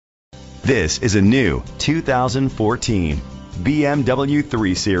This is a new 2014 BMW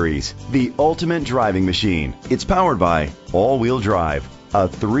 3 Series, the ultimate driving machine. It's powered by all-wheel drive, a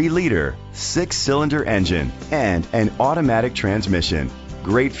 3-liter, 6-cylinder engine, and an automatic transmission.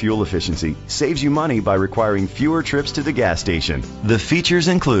 Great fuel efficiency saves you money by requiring fewer trips to the gas station. The features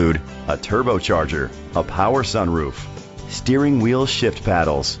include a turbocharger, a power sunroof, steering wheel shift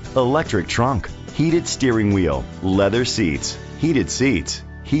paddles, electric trunk, heated steering wheel, leather seats, heated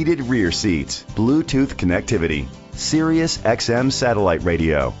rear seats, Bluetooth connectivity, Sirius XM satellite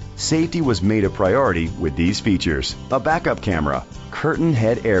radio. Safety was made a priority with these features: a backup camera, curtain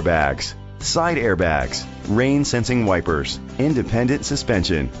head airbags, side airbags, rain sensing wipers, independent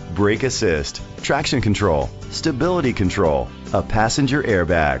suspension, brake assist, traction control, stability control, a passenger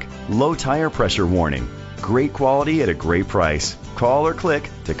airbag, low tire pressure warning. Great quality at a great price. Call or click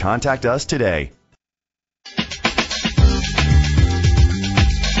to contact us today.